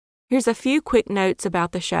Here's a few quick notes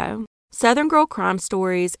about the show. Southern Girl Crime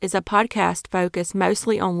Stories is a podcast focused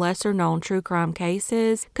mostly on lesser-known true crime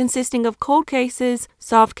cases, consisting of cold cases,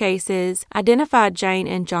 solved cases, identified Jane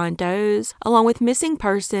and John Does, along with missing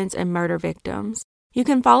persons and murder victims. You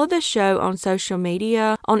can follow the show on social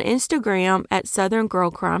media, on Instagram at Southern Girl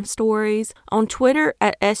Crime Stories, on Twitter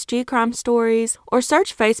at SG Crime Stories, or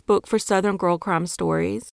search Facebook for Southern Girl Crime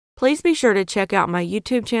Stories. Please be sure to check out my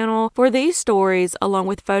YouTube channel for these stories, along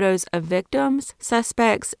with photos of victims,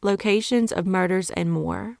 suspects, locations of murders, and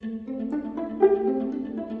more.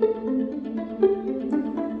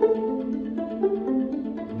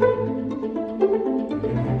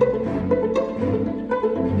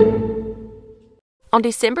 On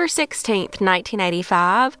December 16,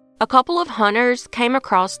 1985, a couple of hunters came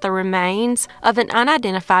across the remains of an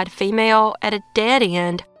unidentified female at a dead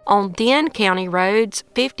end on then County Roads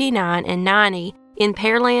 59 and 90 in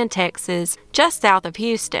Pearland, Texas, just south of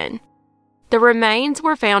Houston. The remains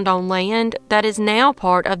were found on land that is now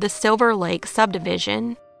part of the Silver Lake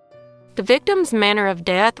subdivision. The victim's manner of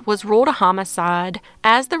death was ruled a homicide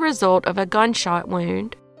as the result of a gunshot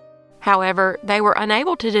wound. However, they were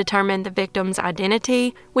unable to determine the victim's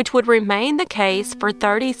identity, which would remain the case for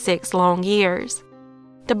 36 long years.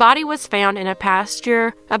 The body was found in a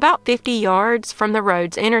pasture about 50 yards from the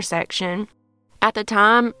road's intersection. At the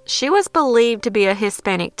time, she was believed to be a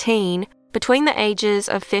Hispanic teen between the ages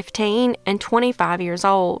of 15 and 25 years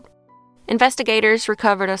old. Investigators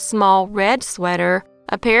recovered a small red sweater,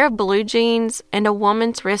 a pair of blue jeans, and a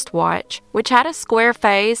woman's wristwatch, which had a square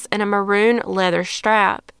face and a maroon leather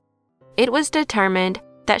strap. It was determined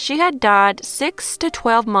that she had died 6 to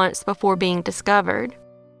 12 months before being discovered.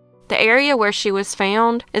 The area where she was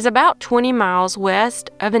found is about 20 miles west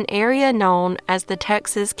of an area known as the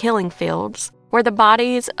Texas Killing Fields, where the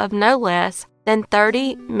bodies of no less than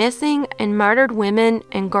 30 missing and murdered women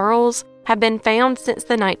and girls have been found since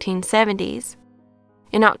the 1970s.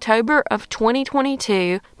 In October of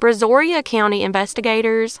 2022, Brazoria County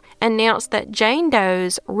investigators announced that Jane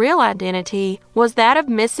Doe's real identity was that of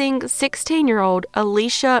missing 16-year-old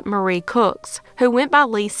Alicia Marie Cooks, who went by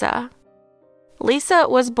Lisa. Lisa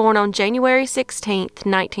was born on January 16,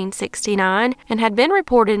 1969, and had been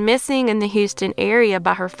reported missing in the Houston area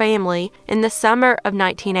by her family in the summer of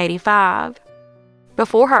 1985.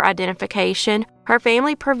 Before her identification, her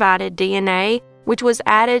family provided DNA, which was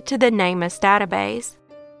added to the NamUs database.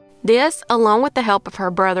 This, along with the help of her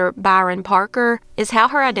brother Byron Parker, is how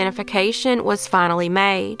her identification was finally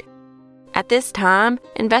made. At this time,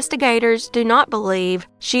 investigators do not believe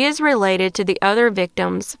she is related to the other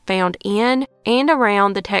victims found in and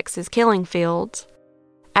around the Texas Killing Fields.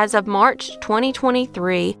 As of March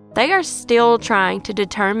 2023, they are still trying to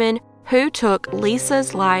determine who took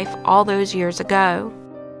Lisa's life all those years ago.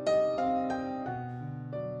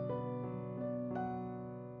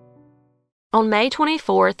 On May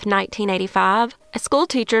 24, 1985, a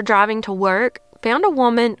schoolteacher driving to work found a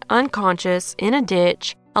woman unconscious in a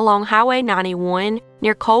ditch along Highway 91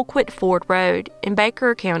 near Colquitt Ford Road in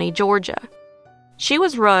Baker County, Georgia. She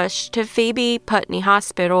was rushed to Phoebe Putney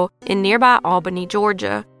Hospital in nearby Albany,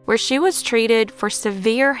 Georgia, where she was treated for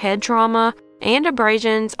severe head trauma and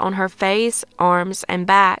abrasions on her face, arms, and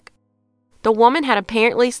back. The woman had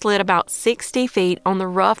apparently slid about 60 feet on the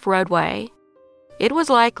rough roadway. It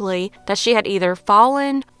was likely that she had either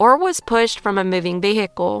fallen or was pushed from a moving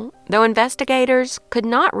vehicle, though investigators could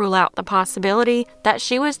not rule out the possibility that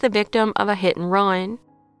she was the victim of a hit and run.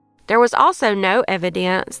 There was also no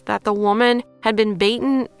evidence that the woman had been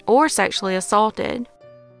beaten or sexually assaulted.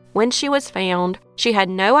 When she was found, she had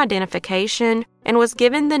no identification and was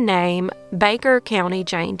given the name Baker County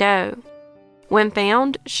Jane Doe. When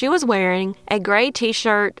found, she was wearing a gray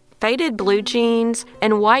t-shirt, faded blue jeans,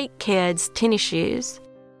 and white Keds tennis shoes.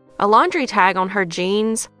 A laundry tag on her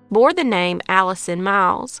jeans bore the name Allison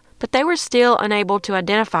Miles, but they were still unable to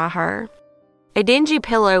identify her. A dingy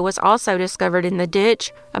pillow was also discovered in the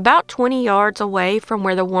ditch about 20 yards away from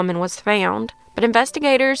where the woman was found, but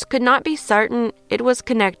investigators could not be certain it was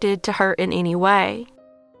connected to her in any way.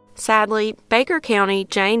 Sadly, Baker County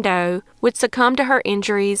Jane Doe would succumb to her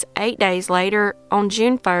injuries 8 days later on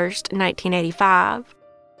June 1, 1985.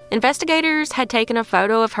 Investigators had taken a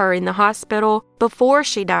photo of her in the hospital before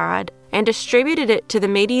she died and distributed it to the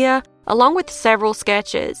media along with several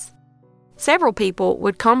sketches. Several people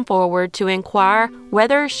would come forward to inquire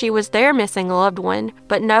whether she was their missing loved one,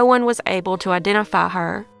 but no one was able to identify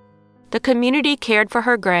her. The community cared for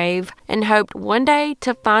her grave and hoped one day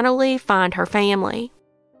to finally find her family.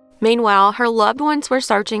 Meanwhile, her loved ones were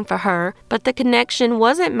searching for her, but the connection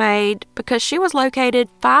wasn't made because she was located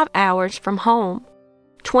 5 hours from home.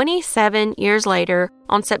 27 years later,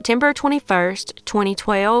 on September 21,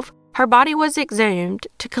 2012, her body was exhumed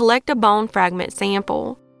to collect a bone fragment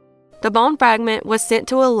sample. The bone fragment was sent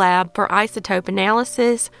to a lab for isotope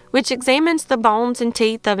analysis, which examines the bones and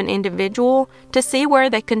teeth of an individual to see where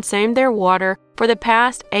they consumed their water for the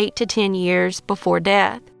past 8 to 10 years before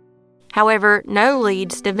death. However, no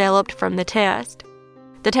leads developed from the test.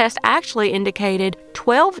 The test actually indicated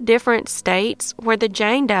 12 different states where the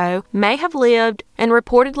Jane Doe may have lived and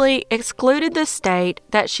reportedly excluded the state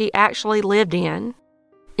that she actually lived in.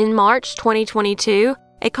 In March 2022,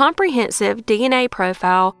 a comprehensive DNA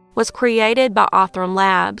profile was created by Othram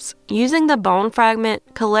Labs using the bone fragment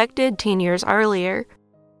collected 10 years earlier.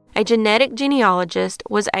 A genetic genealogist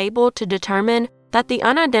was able to determine that the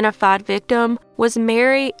unidentified victim was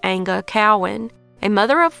Mary Anga Cowan, a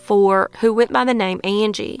mother of 4 who went by the name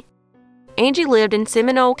Angie. Angie lived in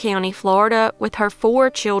Seminole County, Florida, with her 4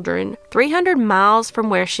 children, 300 miles from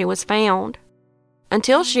where she was found.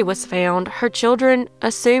 Until she was found, her children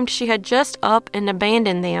assumed she had just up and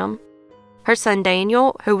abandoned them. Her son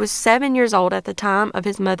Daniel, who was 7 years old at the time of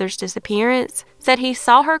his mother's disappearance, said he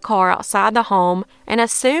saw her car outside the home and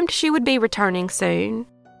assumed she would be returning soon.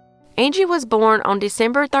 Angie was born on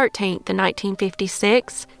December 13,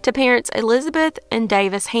 1956, to parents Elizabeth and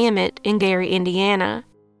Davis Hammett in Gary, Indiana.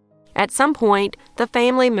 At some point, the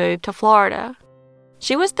family moved to Florida.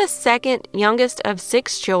 She was the second youngest of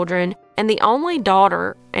 6 children and the only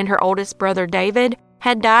daughter, and her oldest brother David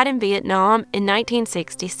had died in Vietnam in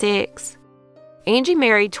 1966. Angie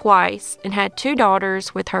married twice and had 2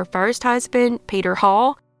 daughters with her first husband, Peter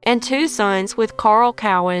Hall, and 2 sons with Carl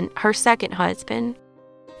Cowan, her second husband.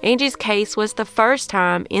 Angie's case was the first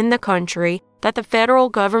time in the country that the federal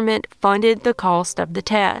government funded the cost of the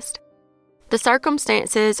test. The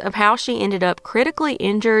circumstances of how she ended up critically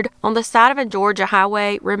injured on the side of a Georgia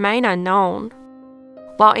highway remain unknown.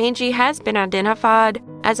 While Angie has been identified,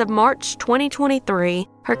 as of March 2023,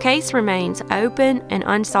 her case remains open and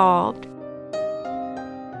unsolved.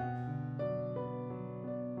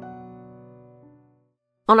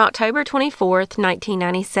 On October 24,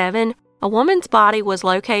 1997, a woman's body was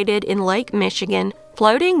located in Lake Michigan,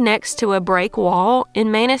 floating next to a break wall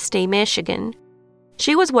in Manistee, Michigan.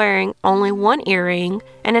 She was wearing only 1 earring,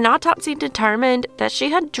 and an autopsy determined that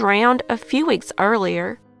she had drowned a few weeks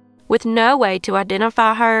earlier. With no way to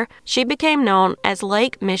identify her, she became known as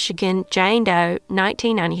Lake Michigan Jane Doe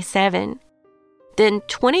 1997. Then,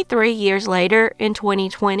 23 years later, in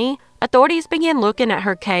 2020, authorities began looking at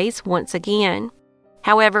her case once again.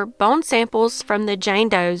 However, bone samples from the Jane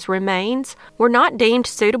Doe's remains were not deemed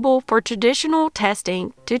suitable for traditional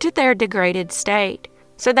testing due to their degraded state,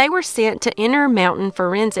 so they were sent to Intermountain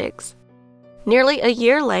Forensics. Nearly a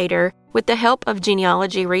year later, with the help of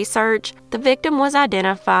genealogy research, the victim was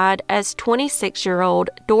identified as 26-year-old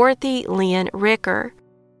Dorothy Lynn Ricker.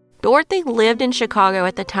 Dorothy lived in Chicago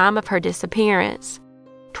at the time of her disappearance.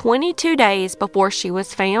 22 days before she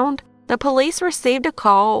was found, the police received a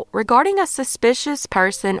call regarding a suspicious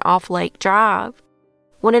person off Lake Drive.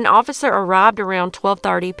 When an officer arrived around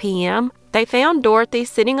 12:30 p.m., they found Dorothy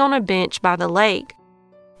sitting on a bench by the lake.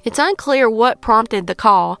 It's unclear what prompted the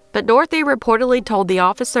call, but Dorothy reportedly told the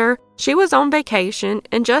officer she was on vacation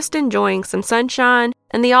and just enjoying some sunshine,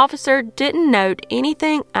 and the officer didn't note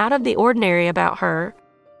anything out of the ordinary about her.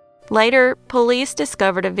 Later, police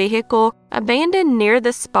discovered a vehicle abandoned near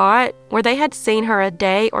the spot where they had seen her a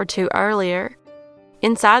day or 2 earlier.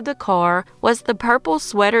 Inside the car was the purple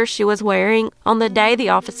sweater she was wearing on the day the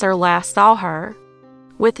officer last saw her.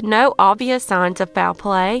 With no obvious signs of foul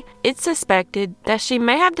play, it's suspected that she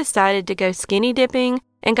may have decided to go skinny dipping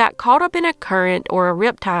and got caught up in a current or a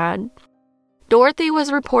riptide. Dorothy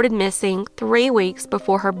was reported missing 3 weeks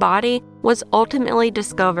before her body was ultimately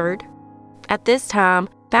discovered. At this time,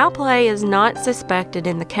 foul play is not suspected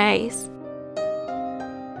in the case.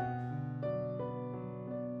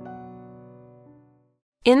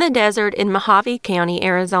 In the desert in Mojave County,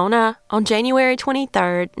 Arizona, on January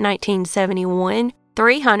 23, 1971,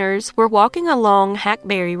 3 hunters were walking along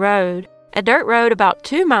Hackberry Road, a dirt road about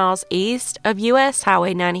 2 miles east of U.S.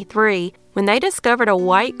 Highway 93, when they discovered a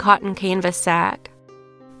white cotton canvas sack.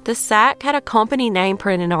 The sack had a company name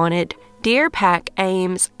printed on it, Deer Pack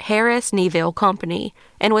Ames Harris Neville Company,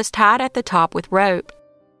 and was tied at the top with rope.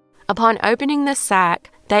 Upon opening the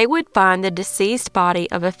sack, they would find the deceased body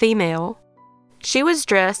of a female. She was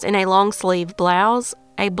dressed in a long-sleeve blouse,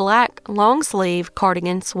 a black long-sleeve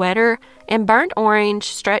cardigan sweater, and burnt orange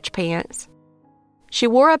stretch pants. She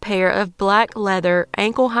wore a pair of black leather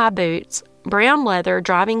ankle-high boots, brown leather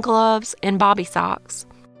driving gloves, and bobby socks.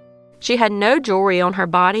 She had no jewelry on her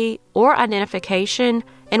body or identification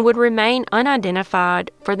and would remain unidentified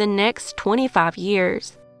for the next 25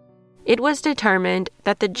 years. It was determined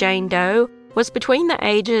that the Jane Doe was between the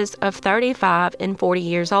ages of 35 and 40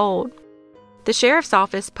 years old. The sheriff's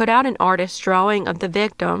office put out an artist's drawing of the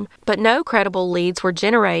victim, but no credible leads were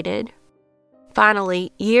generated.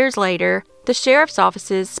 Finally, years later, the sheriff's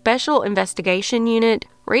office's Special Investigation Unit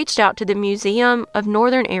reached out to the Museum of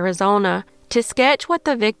Northern Arizona to sketch what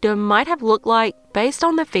the victim might have looked like based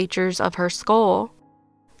on the features of her skull.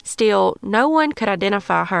 Still, no one could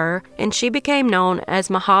identify her, and she became known as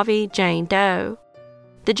Mojave Jane Doe.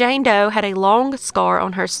 The Jane Doe had a long scar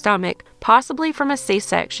on her stomach, possibly from a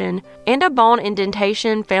C-section, and a bone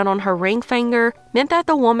indentation found on her ring finger meant that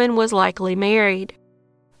the woman was likely married.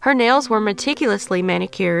 Her nails were meticulously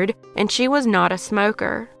manicured, and she was not a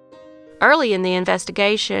smoker. Early in the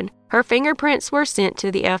investigation, her fingerprints were sent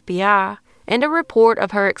to the FBI, and a report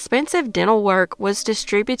of her expensive dental work was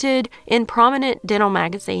distributed in prominent dental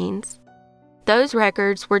magazines. Those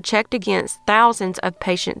records were checked against thousands of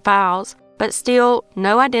patient files, but still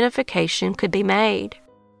no identification could be made.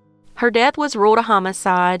 Her death was ruled a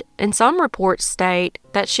homicide, and some reports state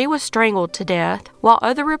that she was strangled to death, while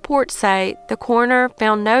other reports say the coroner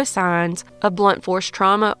found no signs of blunt force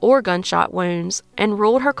trauma or gunshot wounds and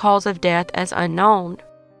ruled her cause of death as unknown.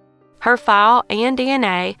 Her file and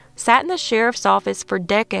DNA sat in the sheriff's office for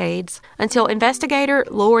decades until investigator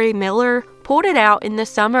Lori Miller pulled it out in the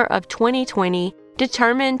summer of 2020,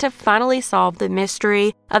 determined to finally solve the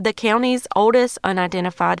mystery of the county's oldest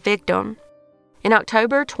unidentified victim. In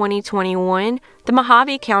October 2021, the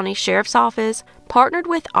Mojave County Sheriff's Office partnered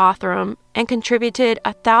with Othram and contributed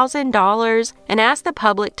 $1,000 and asked the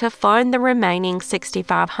public to fund the remaining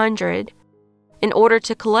 $6,500. In order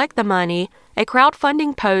to collect the money, a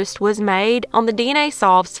crowdfunding post was made on the DNA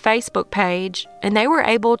Solves Facebook page, and they were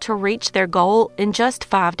able to reach their goal in just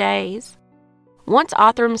 5 days. Once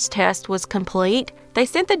Othram's test was complete, they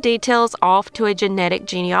sent the details off to a genetic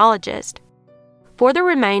genealogist. For the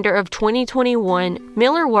remainder of 2021,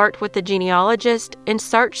 Miller worked with the genealogist and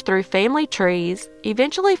searched through family trees,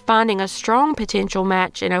 eventually finding a strong potential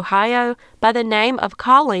match in Ohio by the name of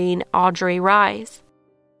Colleen Audrey Rice.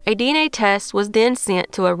 A DNA test was then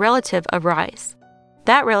sent to a relative of Rice.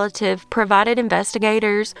 That relative provided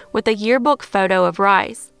investigators with a yearbook photo of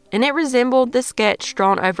Rice, and it resembled the sketch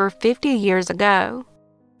drawn over 50 years ago.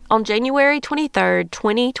 On January 23,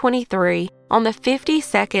 2023, on the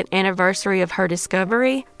 52nd anniversary of her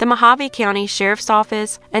discovery, the Mojave County Sheriff's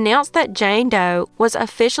Office announced that Jane Doe was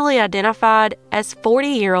officially identified as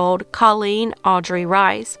 40-year-old Colleen Audrey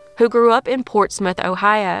Rice, who grew up in Portsmouth,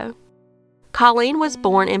 Ohio. Colleen was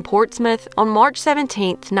born in Portsmouth on March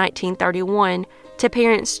 17, 1931, to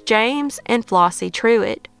parents James and Flossie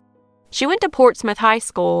Truitt. She went to Portsmouth High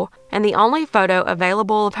School, and the only photo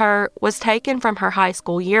available of her was taken from her high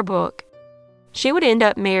school yearbook. She would end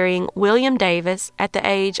up marrying William Davis at the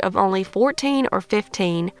age of only 14 or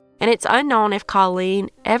 15, and it's unknown if Colleen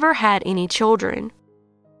ever had any children.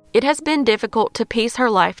 It has been difficult to piece her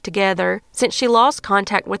life together since she lost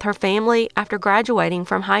contact with her family after graduating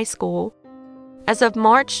from high school. As of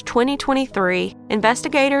March 2023,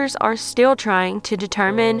 investigators are still trying to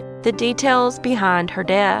determine the details behind her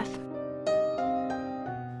death.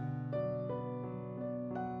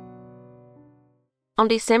 On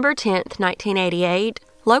December 10, 1988,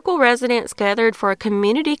 local residents gathered for a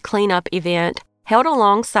community cleanup event held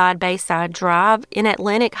alongside Bayside Drive in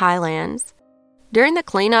Atlantic Highlands. During the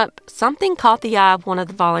cleanup, something caught the eye of one of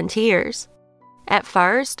the volunteers. At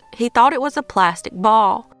first, he thought it was a plastic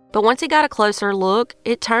ball, but once he got a closer look,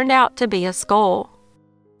 it turned out to be a skull.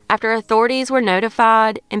 After authorities were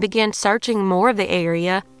notified and began searching more of the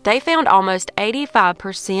area, they found almost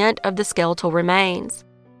 85% of the skeletal remains.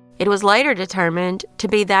 It was later determined to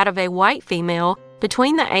be that of a white female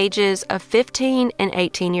between the ages of 15 and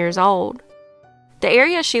 18 years old. The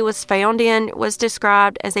area she was found in was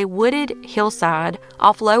described as a wooded hillside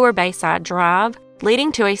off Lower Bayside Drive,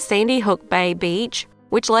 leading to a Sandy Hook Bay beach,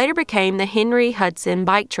 which later became the Henry Hudson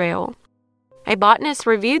Bike Trail. A botanist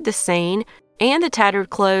reviewed the scene and the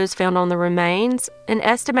tattered clothes found on the remains and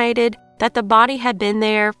estimated that the body had been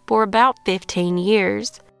there for about 15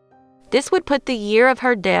 years. This would put the year of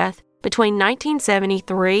her death between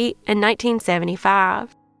 1973 and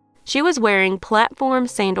 1975. She was wearing platform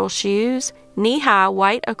sandal shoes, knee-high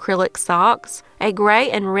white acrylic socks, a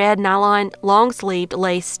gray and red nylon long-sleeved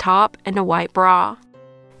lace top, and a white bra.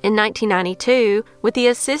 In 1992, with the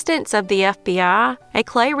assistance of the FBI, a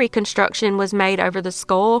clay reconstruction was made over the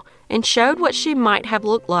skull and showed what she might have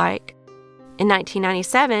looked like. In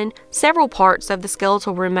 1997, several parts of the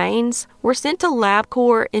skeletal remains were sent to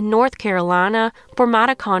LabCorp in North Carolina for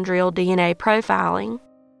mitochondrial DNA profiling.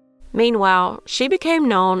 Meanwhile, she became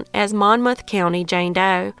known as Monmouth County Jane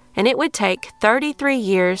Doe, and it would take 33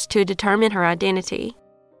 years to determine her identity.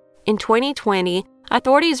 In 2020,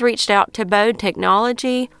 authorities reached out to Bode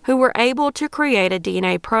Technology, who were able to create a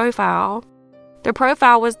DNA profile. The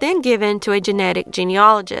profile was then given to a genetic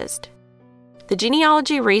genealogist. The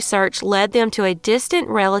genealogy research led them to a distant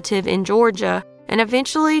relative in Georgia and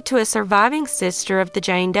eventually to a surviving sister of the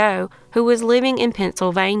Jane Doe who was living in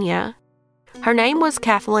Pennsylvania. Her name was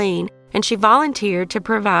Kathleen, and she volunteered to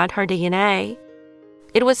provide her DNA.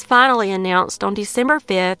 It was finally announced on December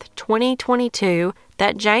 5, 2022,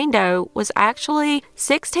 that Jane Doe was actually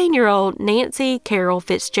 16-year-old Nancy Carol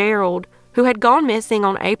Fitzgerald, who had gone missing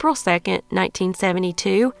on April 2,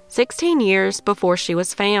 1972, 16 years before she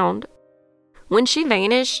was found. When she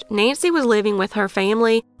vanished, Nancy was living with her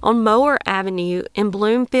family on Mower Avenue in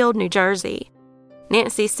Bloomfield, New Jersey.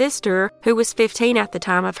 Nancy's sister, who was 15 at the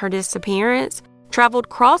time of her disappearance, traveled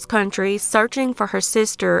cross-country searching for her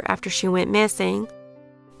sister after she went missing.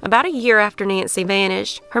 About a year after Nancy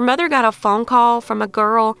vanished, her mother got a phone call from a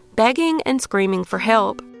girl begging and screaming for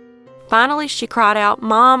help. Finally, she cried out,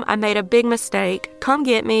 "Mom, I made a big mistake. Come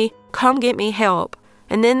get me help."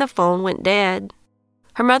 And then the phone went dead.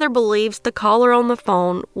 Her mother believes the caller on the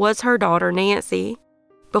phone was her daughter Nancy.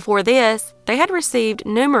 Before this, they had received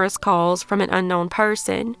numerous calls from an unknown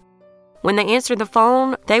person. When they answered the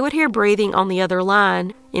phone, they would hear breathing on the other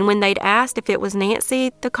line, and when they'd asked if it was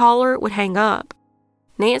Nancy, the caller would hang up.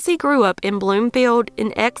 Nancy grew up in Bloomfield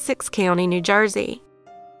in Essex County, New Jersey.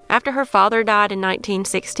 After her father died in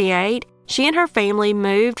 1968, she and her family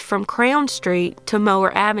moved from Crown Street to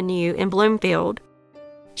Mower Avenue in Bloomfield.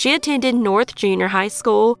 She attended North Junior High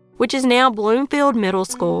School, which is now Bloomfield Middle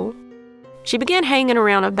School. She began hanging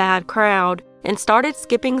around a bad crowd and started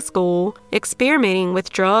skipping school, experimenting with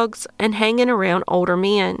drugs, and hanging around older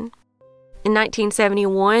men. In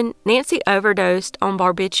 1971, Nancy overdosed on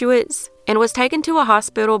barbiturates and was taken to a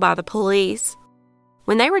hospital by the police.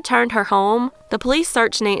 When they returned her home, the police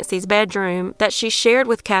searched Nancy's bedroom that she shared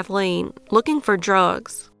with Kathleen, looking for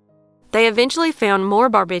drugs. They eventually found more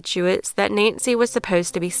barbiturates that Nancy was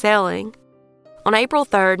supposed to be selling. On April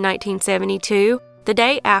 3, 1972, the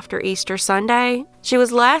day after Easter Sunday, she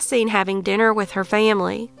was last seen having dinner with her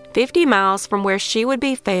family, 50 miles from where she would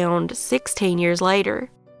be found 16 years later.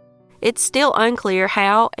 It's still unclear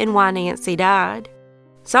how and why Nancy died.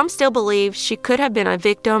 Some still believe she could have been a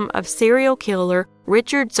victim of serial killer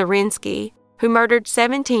Richard Zorinsky, who murdered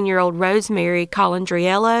 17-year-old Rosemary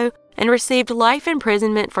Colandriello and received life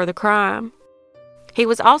imprisonment for the crime. He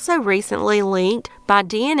was also recently linked by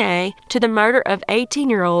DNA to the murder of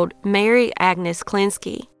 18-year-old Mary Agnes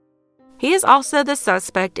Klinsky. He is also the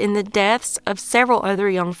suspect in the deaths of several other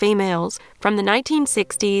young females from the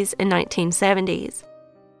 1960s and 1970s.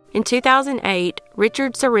 In 2008,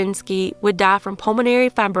 Richard Zorinsky would die from pulmonary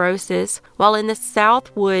fibrosis while in the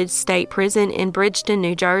Southwood State Prison in Bridgeton,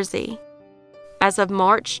 New Jersey. As of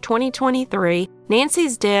March 2023,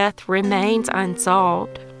 Nancy's death remains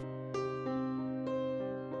unsolved.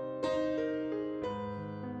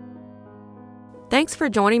 Thanks for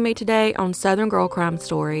joining me today on Southern Girl Crime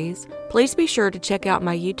Stories. Please be sure to check out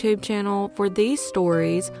my YouTube channel for these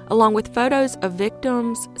stories, along with photos of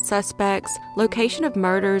victims, suspects, location of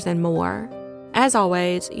murders, and more. As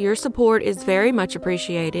always, your support is very much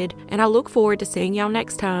appreciated, and I look forward to seeing y'all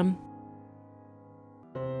next time.